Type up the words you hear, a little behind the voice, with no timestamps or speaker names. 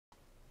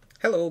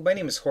Hello, my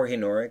name is Jorge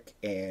Norick,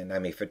 and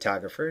I'm a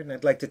photographer, and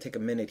I'd like to take a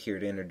minute here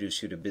to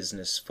introduce you to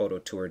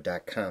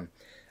BusinessPhotoTour.com.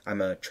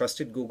 I'm a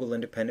trusted Google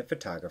independent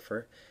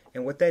photographer,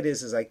 and what that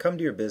is I come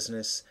to your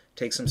business,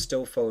 take some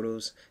still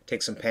photos,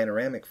 take some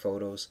panoramic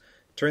photos,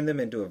 turn them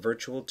into a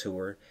virtual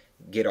tour,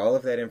 get all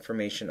of that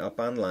information up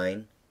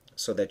online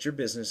so that your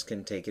business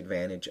can take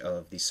advantage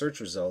of the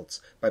search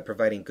results by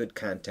providing good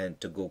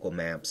content to Google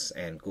Maps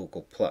and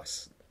Google+.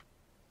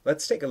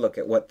 Let's take a look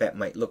at what that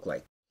might look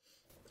like.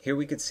 Here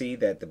we could see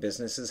that the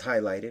business is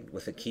highlighted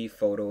with a key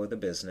photo of the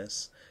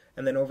business,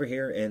 and then over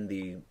here in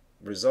the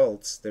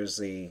results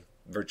there's a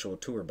virtual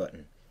tour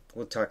button.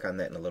 We'll talk on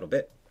that in a little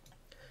bit.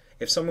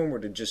 If someone were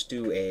to just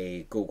do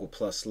a Google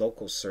Plus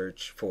local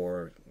search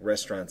for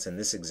restaurants in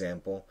this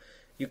example,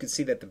 you could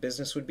see that the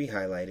business would be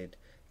highlighted,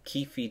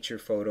 key feature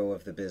photo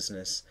of the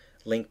business,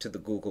 link to the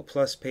Google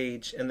Plus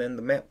page, and then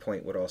the map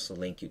point would also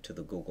link you to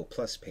the Google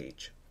Plus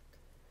page.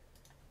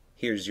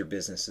 Here's your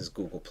business's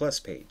Google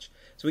Plus page.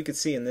 So we could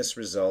see in this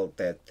result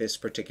that this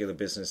particular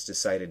business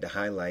decided to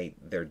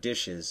highlight their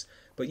dishes,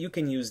 but you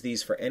can use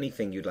these for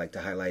anything you'd like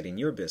to highlight in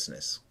your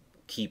business.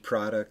 Key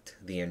product,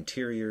 the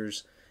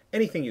interiors,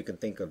 anything you can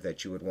think of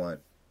that you would want,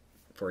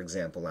 for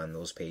example, on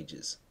those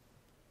pages.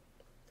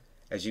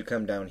 As you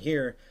come down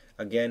here,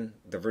 again,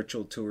 the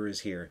virtual tour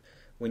is here.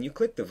 When you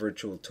click the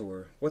virtual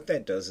tour, what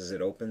that does is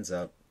it opens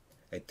up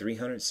a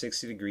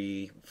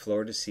 360-degree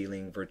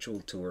floor-to-ceiling virtual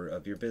tour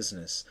of your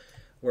business,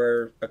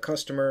 where a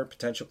customer,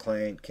 potential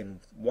client,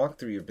 can walk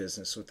through your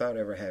business without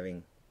ever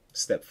having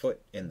stepped foot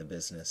in the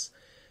business.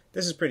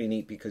 This is pretty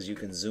neat because you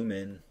can zoom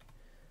in,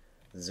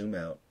 zoom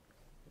out.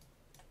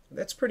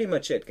 That's pretty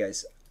much it,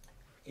 guys.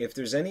 If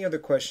there's any other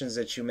questions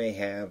that you may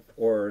have,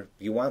 or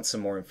you want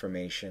some more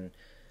information,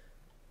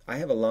 I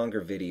have a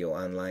longer video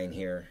online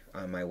here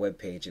on my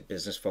webpage at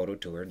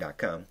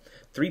BusinessPhotoTour.com.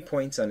 3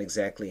 points on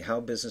exactly how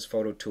Business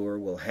Photo Tour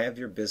will have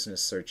your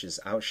business searches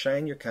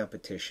outshine your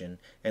competition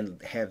and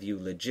have you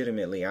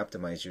legitimately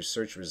optimize your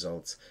search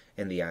results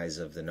in the eyes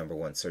of the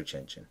 #1 search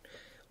engine.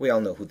 We all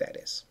know who that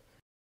is.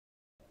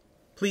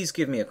 Please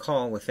give me a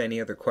call with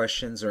any other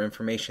questions or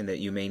information that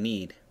you may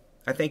need.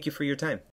 I thank you for your time.